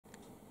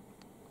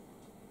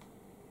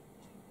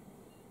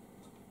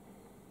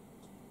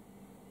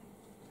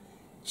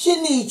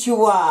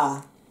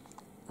Konnichiwa.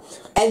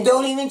 And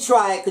don't even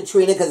try it,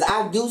 Katrina, because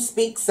I do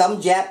speak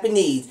some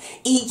Japanese.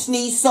 Ich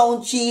ni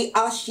sonchi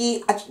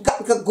ashi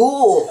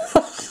achikakagul.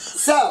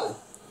 So,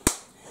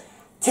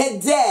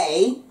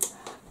 today,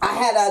 I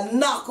had a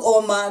knock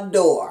on my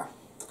door.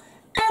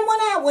 And when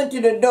I went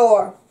to the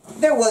door,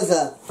 there was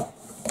a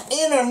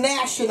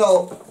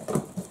international,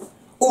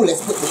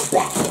 let's put this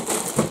back.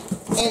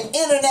 An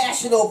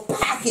international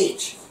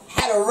package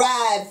had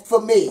arrived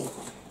for me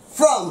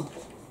from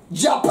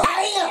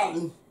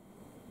Japan.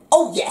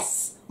 Oh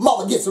yes.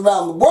 Mama gets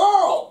around the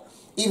world,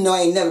 even though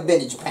I ain't never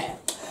been to Japan.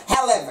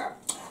 However,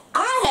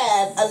 I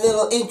had a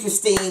little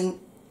interesting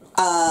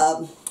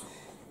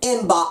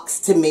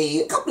inbox to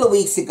me a couple of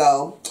weeks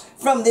ago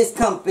from this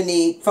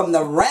company, from the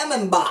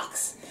Ramen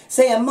Box,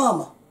 saying,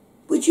 Mama,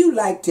 would you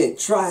like to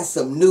try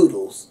some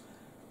noodles?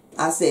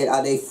 I said,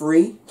 are they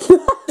free?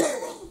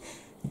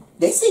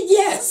 They said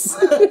yes.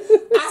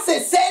 I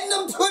said, send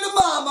them to the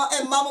mama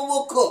and mama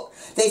will cook.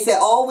 They said,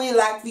 all we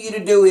like for you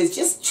to do is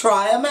just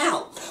try them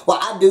out. Well,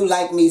 I do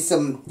like me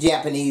some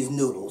Japanese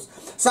noodles.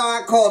 So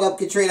I called up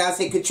Katrina. I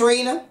said,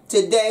 Katrina,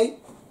 today,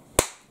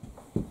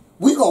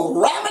 we're going to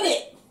ramen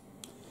it.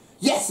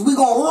 Yes, we're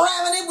going to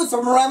ramen it with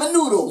some ramen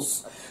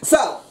noodles.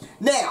 So,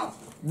 now,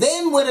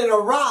 then when it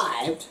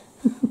arrived,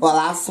 well,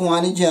 I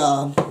swanny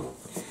John,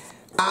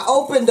 I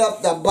opened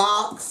up the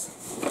box.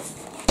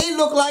 It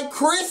looked like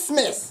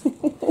Christmas.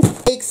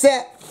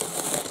 Except,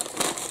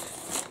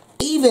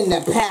 even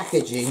the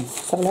packaging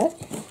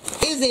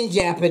is in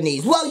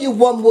Japanese. Well,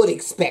 one would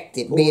expect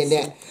it being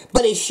that.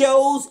 But it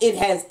shows it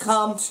has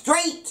come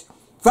straight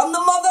from the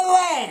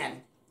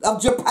motherland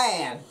of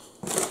Japan.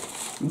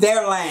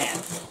 Their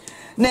land.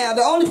 Now,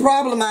 the only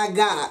problem I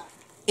got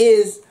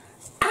is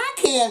I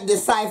can't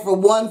decipher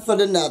one from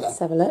another. Let's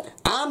have a look.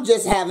 I'm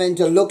just having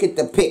to look at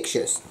the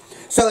pictures.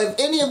 So if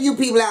any of you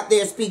people out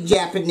there speak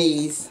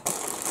Japanese,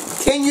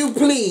 can you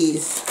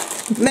please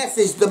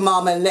message the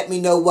mama and let me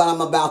know what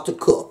I'm about to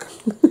cook?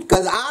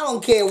 Because I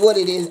don't care what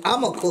it is,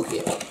 I'm going to cook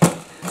it.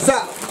 So,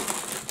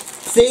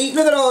 see,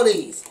 look at all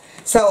these.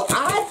 So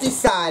I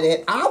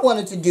decided I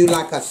wanted to do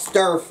like a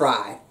stir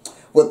fry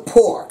with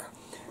pork.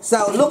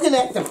 So looking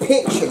at the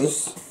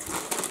pictures,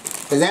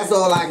 because that's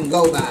all I can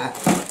go by,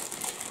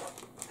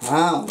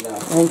 I don't know. I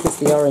think it's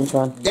the orange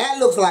one. That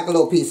looks like a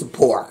little piece of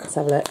pork. Let's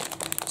have a look.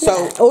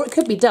 So, yeah. Or it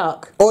could be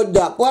duck. Or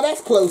duck. Well,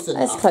 that's close enough.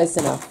 That's close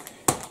enough.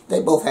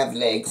 They both have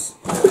legs.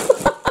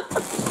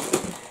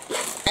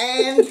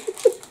 And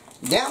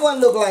that one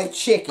looked like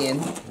chicken.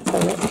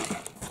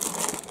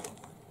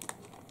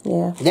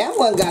 Yeah. That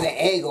one got an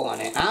egg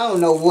on it. I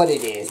don't know what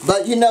it is.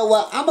 But you know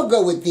what? I'm going to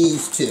go with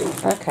these two.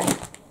 Okay.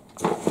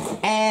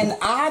 And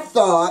I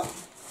thought,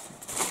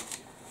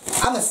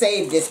 I'm going to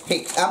save this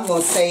picture. I'm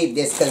going to save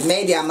this because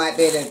maybe I might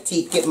be able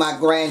to get my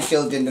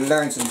grandchildren to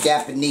learn some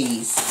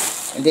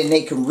Japanese. And then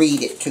they can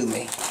read it to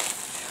me.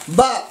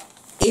 But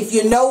if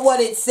you know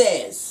what it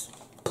says,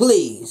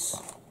 please,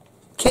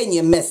 can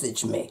you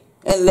message me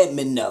and let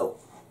me know?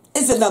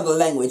 It's another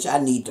language I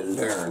need to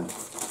learn.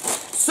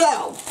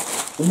 So,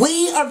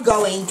 we are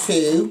going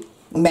to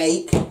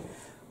make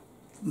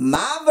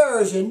my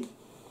version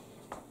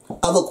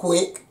of a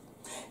quick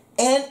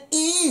and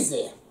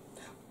easy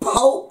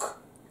pork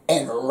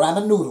and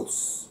ramen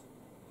noodles.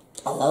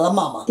 A la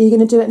mama. Are you going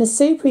to do it in a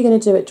soup or are you going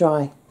to do it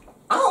dry?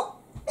 Oh,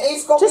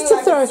 it's gonna just be to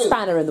like throw a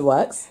spanner in the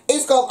works.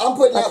 It's gonna. I'm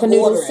putting like that a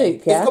noodle water soup,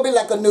 in. yeah? It's gonna be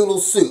like a noodle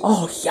soup.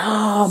 Oh,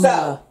 yum!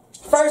 So,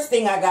 first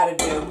thing I gotta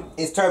do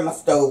is turn my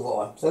stove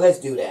on. So let's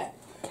do that.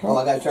 Okay. Oh,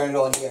 I gotta turn it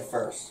on here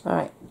first. All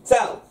right.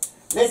 So,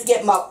 let's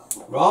get my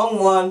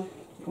wrong one.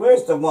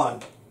 Where's the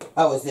one?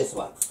 Oh, it's this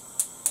one.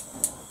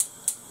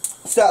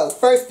 So,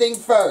 first thing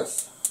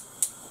first.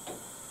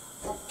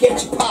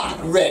 Get your pot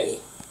ready.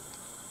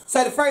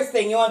 So the first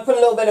thing, you want to put a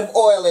little bit of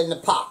oil in the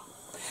pot.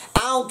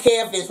 I don't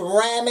care if it's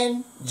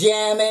ramen,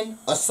 jamming,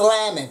 or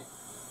slamming.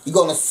 You're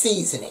going to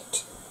season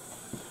it.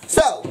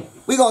 So,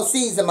 we're going to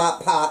season my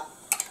pot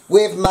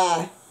with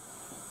my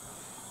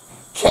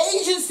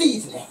Cajun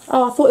seasoning.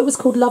 Oh, I thought it was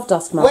called Love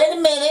Dust, Mum. Wait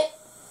a minute.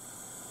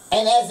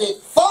 And as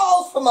it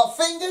falls from my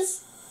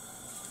fingers,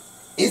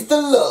 it's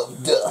the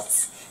love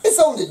dust. It's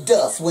only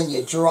dust when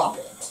you drop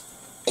it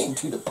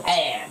into the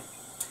pan.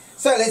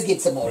 So let's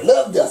get some more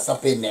love dust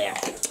up in there.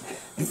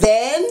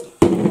 Then,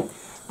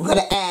 we're going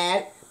to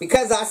add,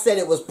 because I said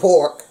it was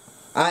pork,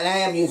 I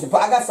am using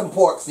pork. I got some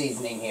pork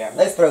seasoning here.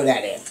 Let's throw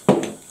that in.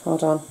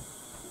 Hold on.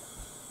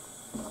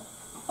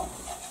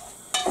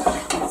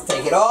 Let's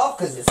take it off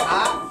because it's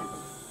hot.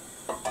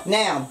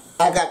 Now,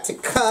 I got to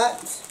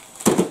cut,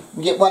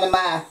 get one of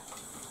my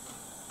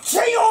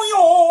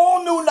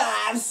new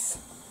knives.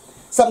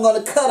 So I'm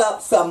going to cut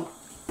up some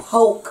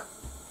pork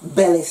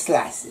belly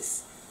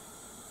slices.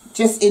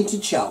 Just into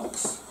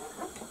chunks.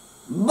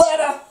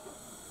 Butter.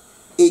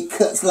 It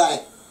cuts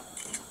like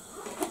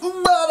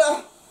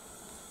butter.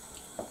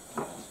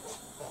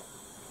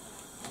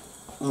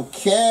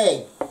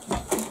 Okay.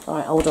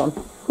 Alright, hold on.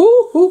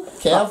 Hoo.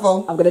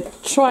 Careful. I'm going to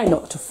try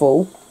not to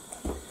fall.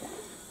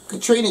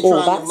 Katrina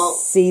oh, trying that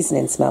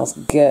seasoning smells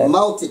good.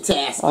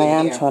 multitask. I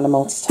am trying to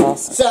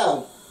multitask.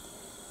 So,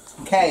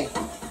 Okay,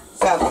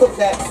 so I'll cook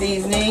that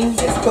seasoning.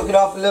 Just cook it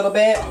off a little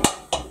bit.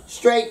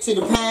 Straight to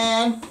the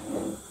pan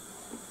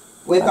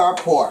with our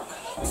pork.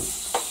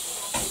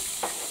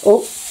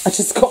 Oh, I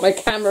just got my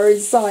camera in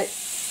sight.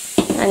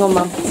 Hang on,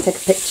 Mum. Let's take a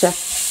picture.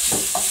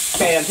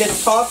 Okay, I'm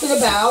just tossing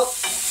about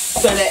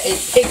so that it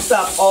picks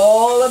up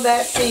all of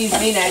that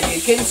seasoning, as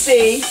you can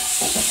see.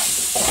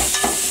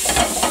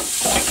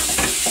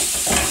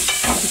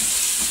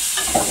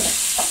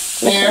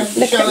 Here,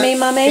 look at me,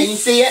 Mummy. Can you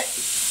see it?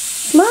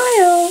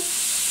 Smile.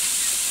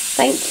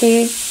 Thank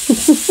you.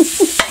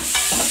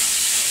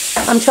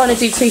 I'm trying to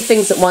do two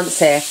things at once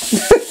here.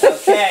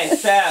 Okay,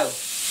 so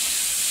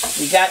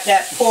we got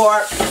that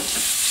pork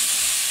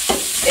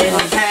in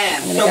the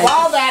pan. So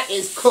while that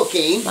is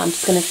cooking, I'm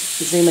just going to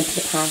zoom into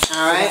the pan.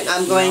 Alright,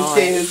 I'm going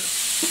to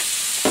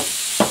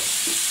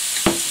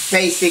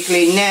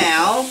basically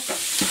now,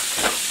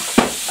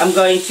 I'm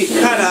going to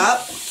cut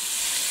up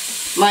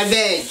my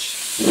veg.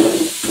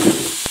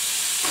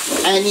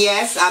 And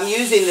yes, I'm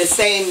using the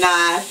same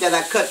knife that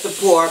I cut the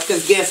pork,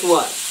 because guess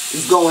what?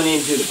 It's going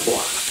into the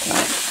pork.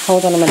 Right,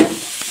 hold on a minute.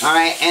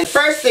 Alright, and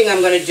first thing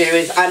I'm going to do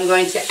is I'm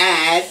going to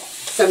add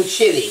some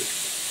chili.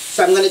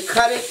 So I'm going to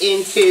cut it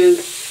into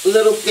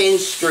little thin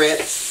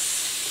strips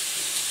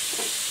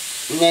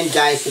and then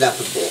dice it up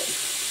a bit.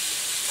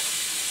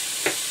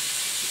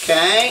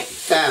 Okay,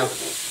 so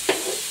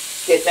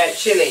get that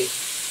chili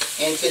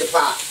into the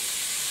pot.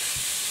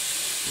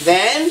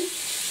 Then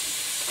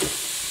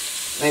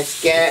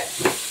let's get,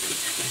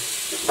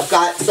 I've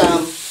got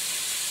some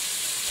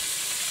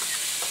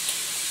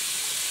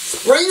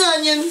spring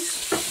onions,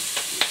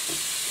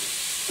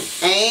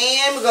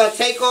 and we're going to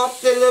take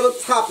off the little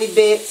toppy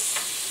bits,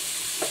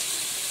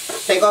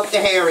 take off the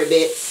hairy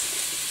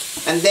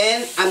bits, and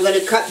then I'm going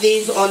to cut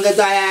these on the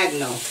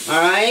diagonal,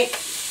 alright?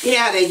 You know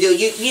how they do,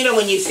 you know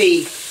when you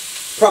see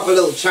proper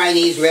little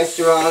Chinese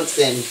restaurants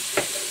and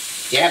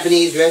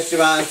Japanese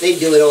restaurants, they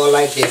do it all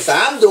like this, so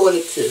I'm doing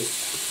it too.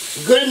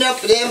 Good enough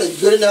for them is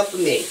good enough for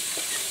me.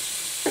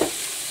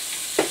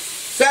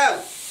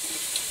 So,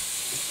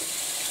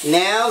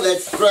 now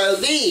let's throw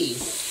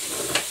these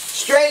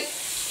straight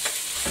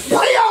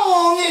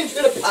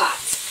into the pot.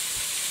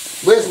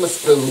 Where's my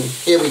spoon?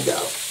 Here we go.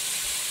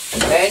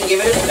 And give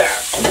it a stir.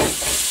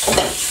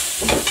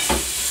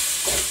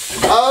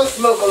 Oh,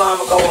 smoke alarm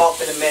will go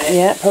off in a minute.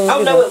 Yeah, probably.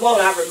 Oh no, it won't.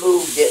 I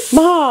removed it.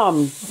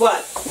 Mom.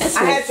 What?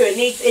 I had to. It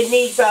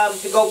needs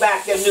to go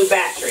back to a new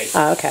battery.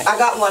 Oh, okay. I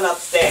got one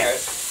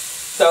upstairs.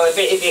 So if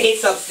it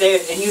hits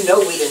upstairs, then you know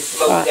we didn't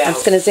smoke Right, down. I'm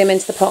just going to zoom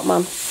into the pot,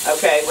 Mum.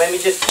 Okay, let me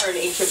just turn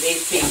each of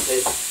these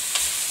pieces.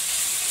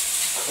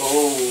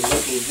 Oh,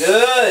 looking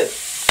good.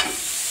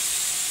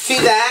 To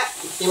that,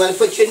 you want to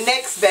put your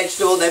next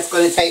vegetable that's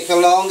going to take the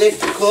longest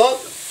to cook,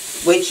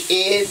 which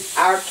is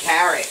our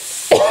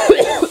carrots.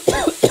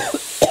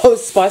 Oh,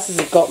 spices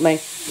have got me.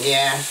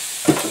 Yeah.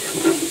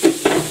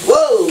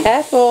 Whoa.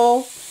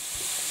 Careful.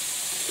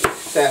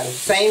 So,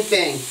 same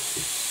thing.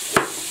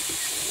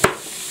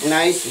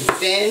 Nice and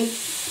thin.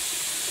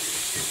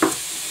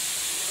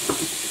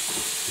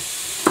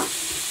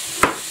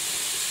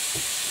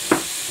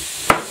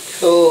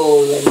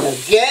 Cool, and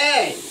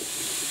again.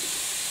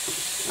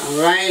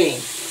 Alrighty.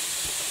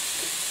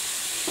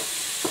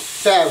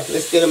 So,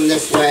 let's get them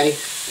this way.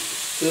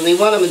 We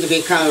want them to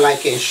be kind of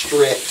like in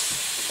strips.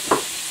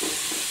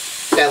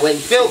 So when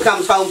Phil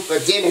comes home for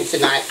dinner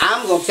tonight,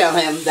 I'm going to tell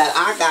him that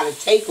I got a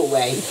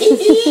takeaway.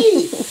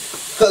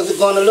 Because it's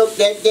going to look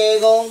that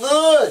daggone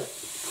good.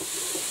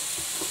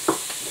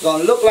 It's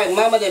going to look like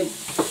Mama done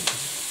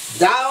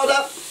dialed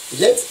up,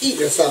 let's eat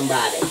or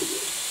somebody.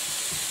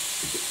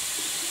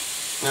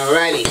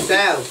 Alrighty,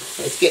 so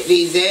let's get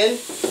these in.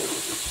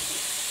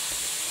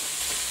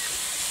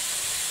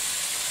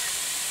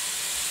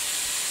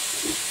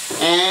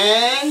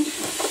 And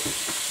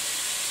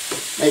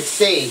let's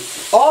see.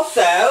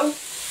 Also,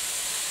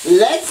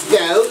 let's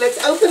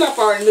open up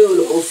our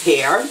noodles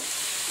here,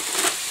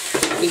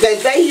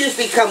 because they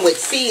usually come with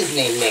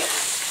seasoning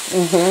mix.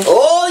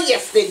 Oh,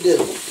 yes they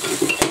do.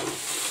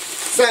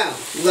 So,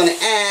 I'm going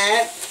to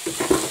add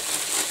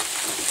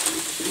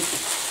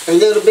a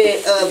little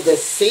bit of the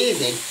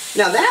seasoning.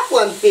 Now that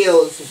one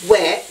feels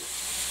wet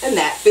and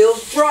that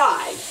feels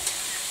dry.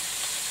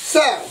 So,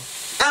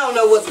 I don't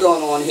know what's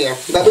going on here,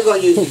 but we're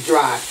going to use the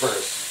dry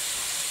first.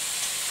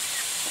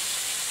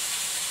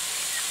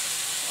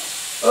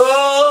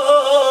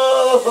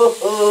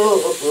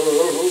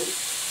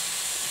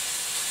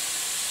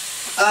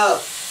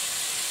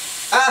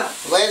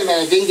 Wait a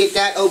minute, I didn't get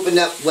that opened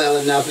up well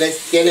enough.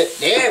 Let's get it,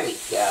 there we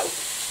go.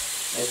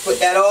 Let's put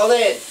that all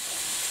in.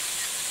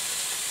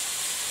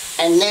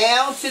 And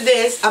now to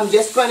this, I'm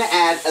just going to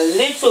add a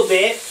little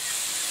bit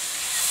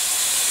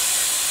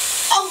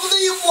of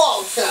the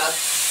water.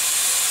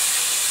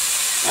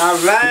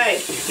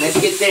 Alright, let's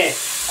get this.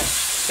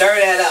 Stir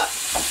that up.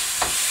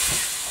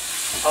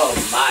 Oh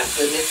my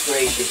goodness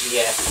gracious,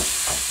 yes.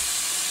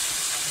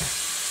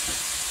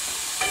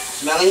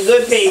 Smelling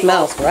good, people.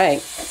 Smells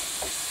great.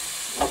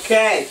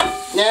 Okay,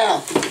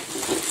 now,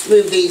 let's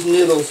move these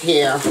noodles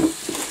here.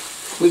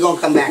 We're going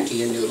to come back to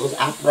your noodles,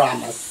 I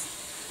promise.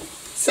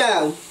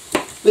 So,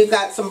 we've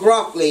got some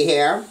broccoli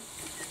here.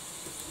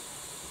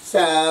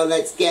 So,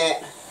 let's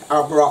get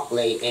our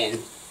broccoli in.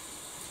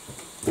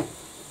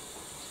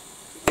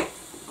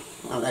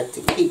 I like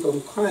to keep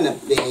them kind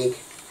of big.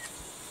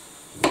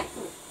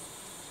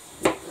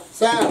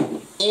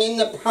 So, in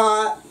the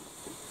pot,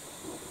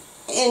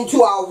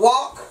 into our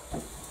wok,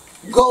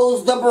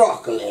 goes the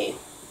broccoli.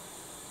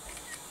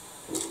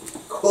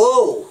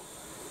 Cool.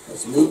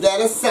 Let's move that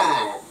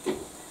aside.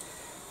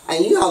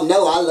 And you all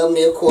know I love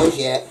me a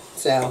courgette,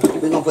 so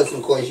we're going to put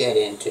some courgette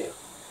in too.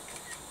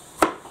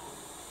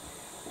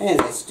 And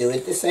let's do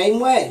it the same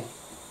way.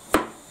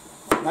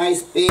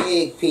 Nice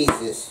big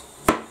pieces.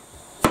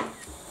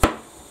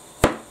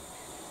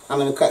 I'm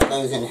going to cut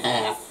those in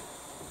half.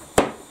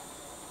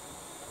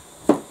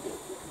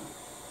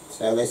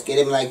 So let's get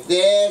them like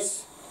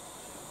this.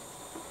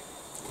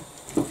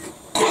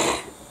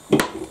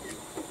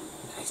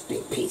 Nice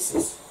big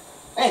pieces.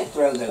 And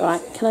throw those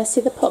Right, in. can I see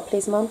the pot,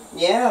 please, Mum?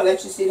 Yeah, I'll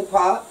let you see the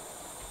pot.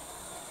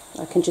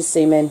 I can just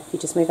zoom in. If you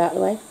just move out of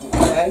the way.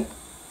 Okay.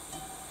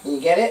 Can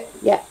you get it?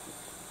 Yeah.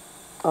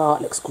 Oh,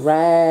 it looks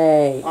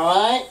great.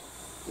 Alright.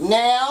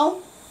 Now,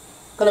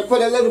 I'm going to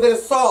put a little bit of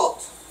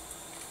salt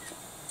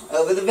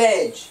over the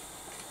veg.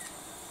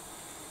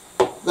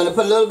 I'm going to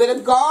put a little bit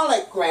of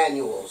garlic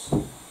granules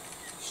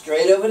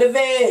straight over the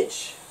veg.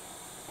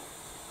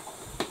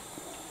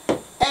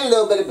 And a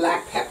little bit of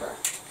black pepper.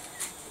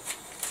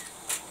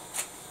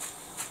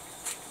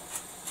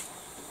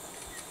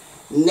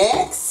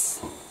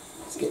 Next,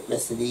 let's get the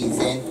rest of these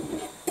in.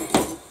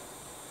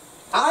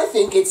 I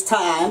think it's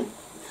time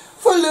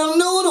for little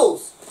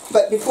noodles.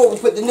 But before we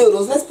put the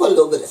noodles, let's put a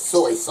little bit of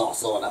soy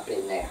sauce on up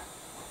in there.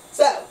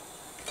 So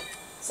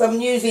I'm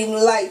using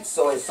light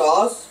soy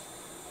sauce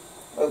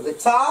over the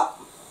top.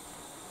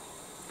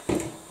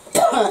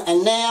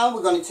 And now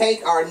we're going to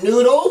take our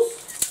noodles.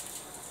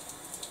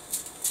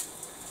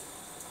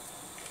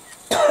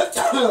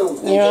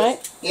 You right?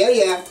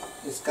 Yeah.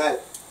 Just got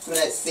some of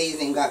that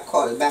seasoning got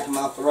caught in the back of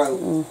my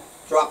throat.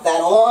 Drop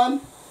that on.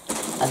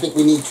 I think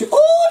we need to.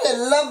 Oh, the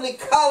lovely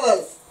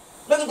colors.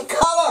 Look at the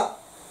color.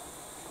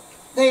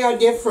 They are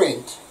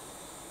different.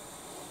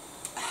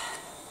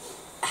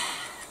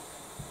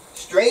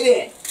 Straight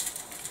in.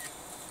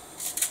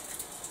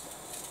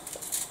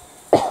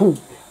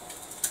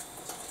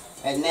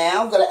 And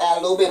now I'm going to add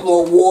a little bit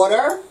more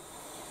water.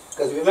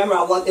 Because remember,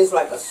 I want this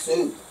like a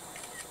soup.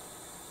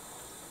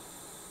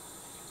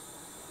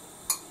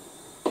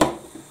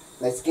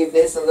 Let's give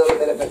this a little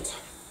bit of a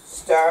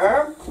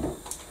stir.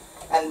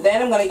 And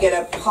then I'm going to get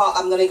a pot,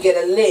 I'm going to get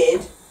a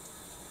lid.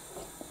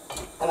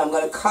 And I'm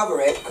going to cover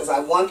it because I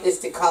want this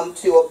to come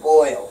to a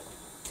boil.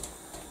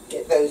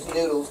 Get those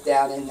noodles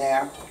down in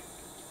there.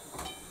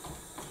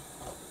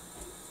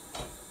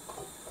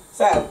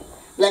 So,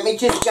 let me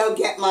just go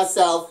get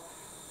myself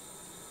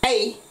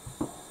a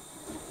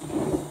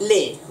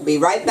lid. I'll be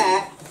right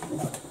back.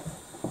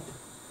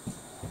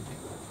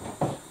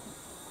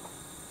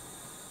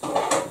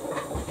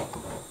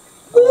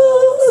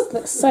 It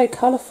looks so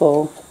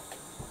colourful.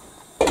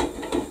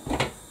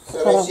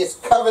 So let's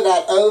just cover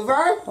that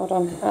over. Hold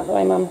on, out the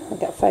way, Mum. I'll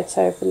get a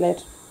photo of the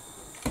lid.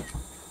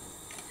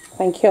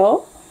 Thank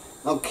you.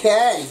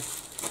 Okay.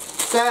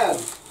 So,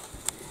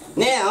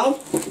 now,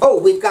 oh,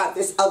 we've got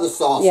this other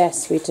sauce.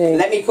 Yes, we do.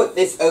 Let me put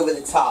this over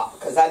the top,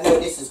 because I know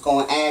this is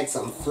going to add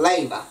some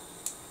flavor.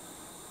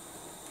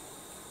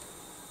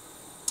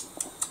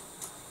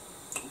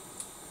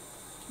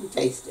 You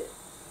taste it.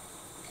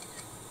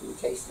 You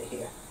taste it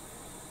here.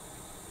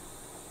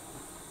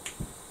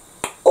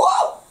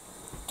 Oh!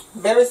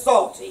 Very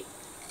salty,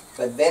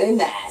 but very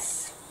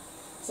nice.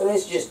 So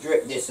let's just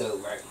drip this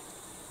over.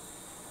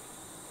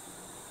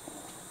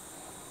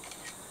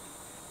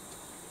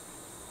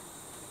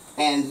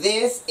 And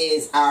this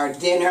is our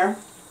dinner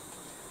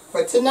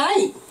for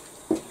tonight.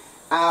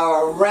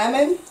 Our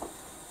ramen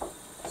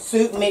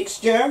soup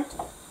mixture,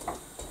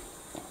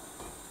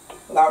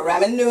 our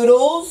ramen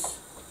noodles,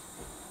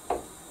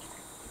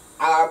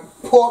 our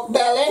pork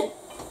belly,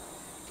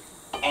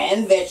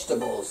 and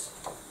vegetables.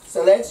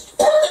 So let's...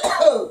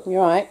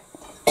 You're right.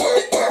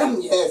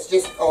 Yes,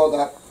 just all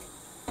the...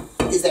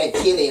 Is that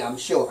chili, I'm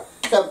sure.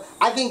 So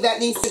I think that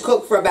needs to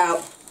cook for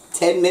about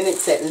 10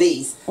 minutes at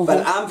least.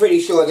 But I'm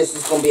pretty sure this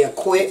is going to be a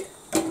quick,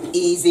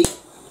 easy,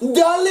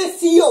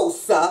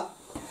 deliciosa.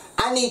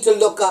 I need to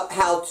look up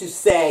how to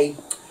say...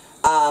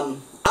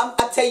 I'll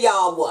tell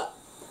y'all what.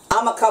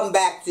 I'm going to come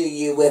back to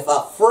you with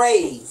a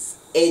phrase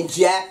in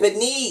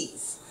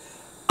Japanese.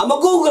 I'm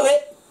going to Google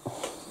it.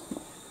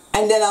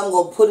 And then I'm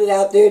going to put it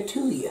out there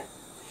to you.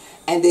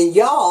 And then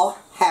y'all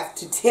have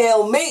to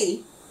tell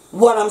me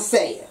what I'm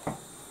saying.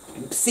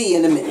 See you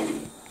in a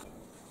minute.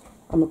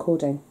 I'm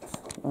recording.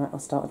 Alright, I'll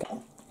start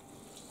again.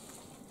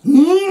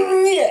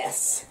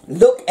 Yes.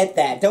 Look at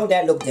that. Don't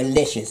that look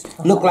delicious?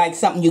 Look like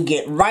something you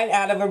get right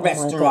out of a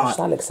restaurant. Oh my gosh,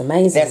 that looks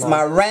amazing. That's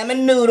my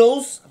ramen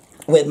noodles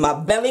with my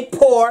belly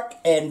pork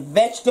and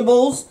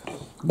vegetables.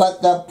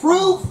 But the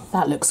proof...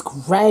 That looks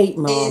great,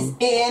 Mum. ...is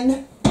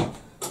in...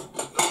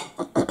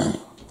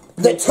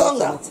 the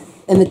tongue.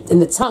 In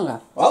the tongue?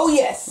 Oh,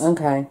 yes.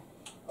 Okay.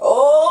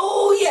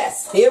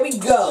 Here we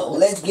go.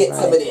 Let's get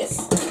some of this.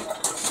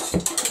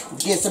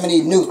 Get some of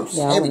these noodles.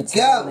 Yeah, Here we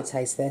go. I want to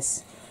taste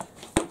this.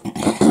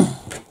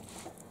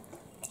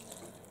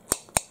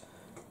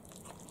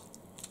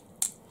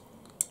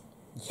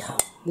 Yeah,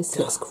 this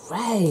looks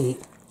great.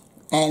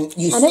 And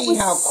you see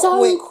how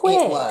quick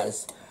it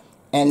was.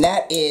 And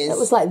that is... It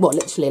was like, what,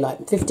 literally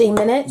like 15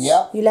 minutes?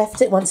 Yep. You left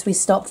it once we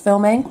stopped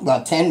filming?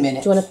 About 10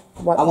 minutes. Do you want to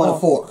wipe the bowl? I want a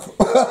fork.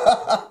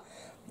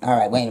 All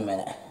right, wait a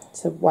minute.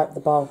 To wipe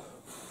the bowl.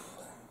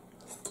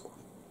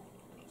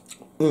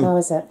 How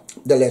is it?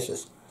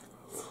 Delicious.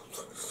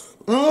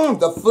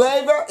 The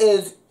flavor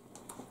is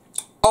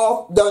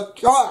off the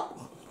chart.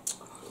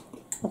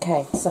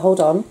 Okay, so hold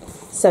on.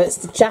 So it's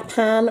the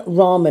Japan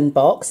Ramen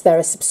box. They're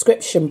a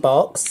subscription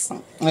box.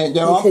 And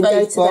you can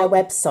go to their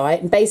website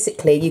and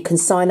basically you can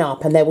sign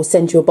up and they will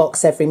send you a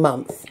box every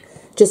month.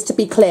 Just to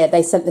be clear,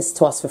 they sent this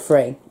to us for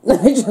free.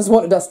 They just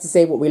wanted us to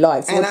see what we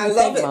like. So and I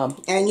love it. Mom?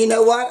 And you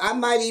know what? I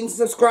might even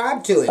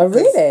subscribe to it. Oh,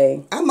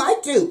 really? I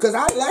might too, because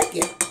I like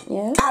it.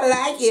 Yeah? I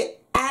like it.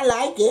 I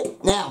like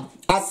it. Now,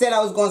 I said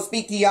I was going to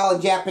speak to y'all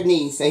in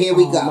Japanese, so here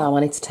we go. No, I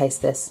need to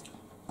taste this.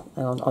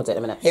 Hang on, I'll do it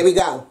in a minute. Here we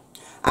go.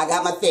 I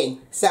got my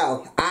thing.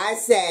 So, I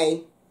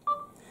say,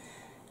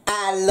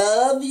 I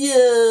love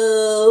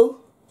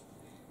you.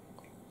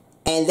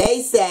 And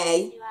they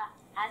say,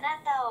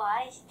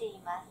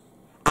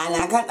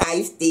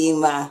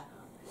 Anakanaistima.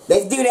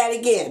 Let's do that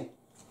again.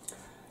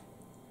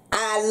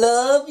 I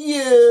love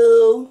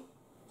you.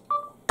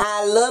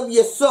 I love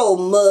you so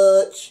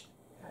much.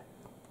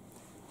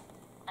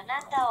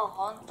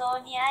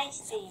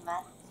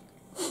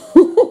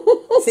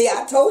 See,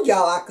 I told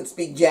y'all I could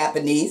speak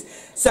Japanese.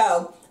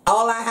 So,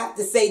 all I have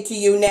to say to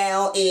you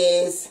now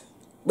is,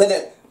 with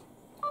a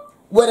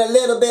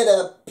little bit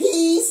of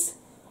peace,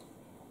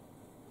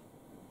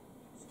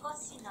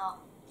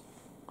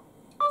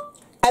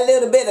 a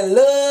little bit of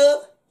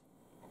love,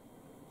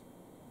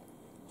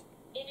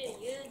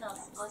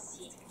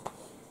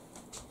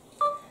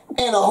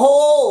 and a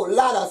whole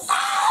lot of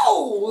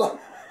soul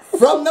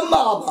from the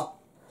mama.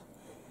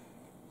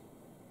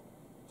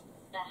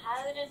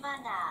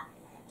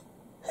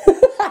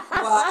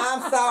 Well,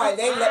 I'm sorry,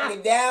 they let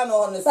me down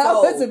on the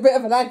soul. That was a bit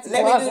of an act.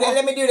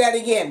 Let me do that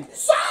again.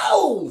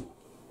 Soul!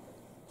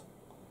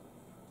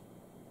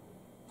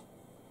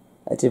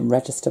 I didn't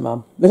register,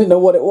 Mum. I didn't know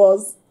what it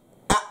was.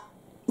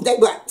 They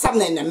got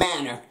something in the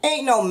manner.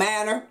 Ain't no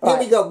manner. Here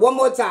we go. One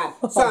more time.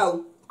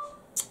 So,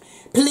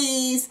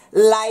 please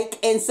like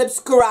and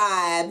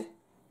subscribe.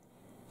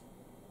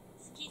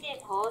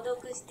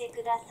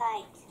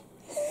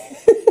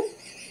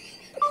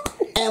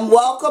 And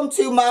welcome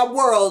to my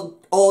world,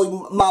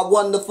 all my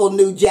wonderful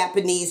new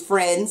Japanese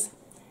friends.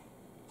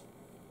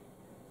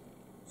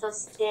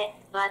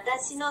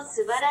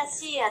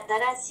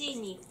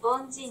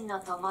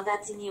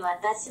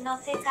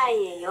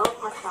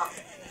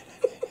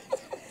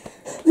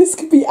 This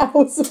could be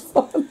hours of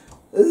fun.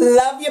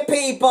 Love you,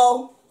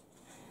 people.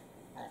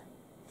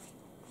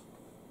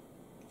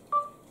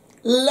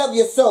 Love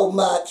you so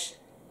much.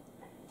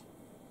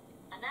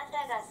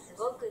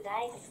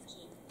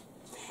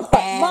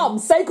 Mum,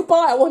 say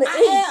goodbye. I want to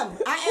eat.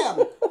 I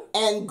am.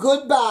 And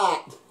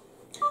goodbye.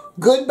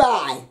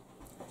 Goodbye.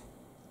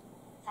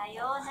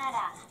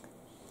 Sayonara.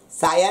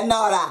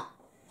 Sayonara.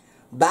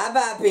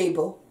 Bye-bye,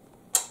 people.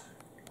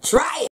 Try it.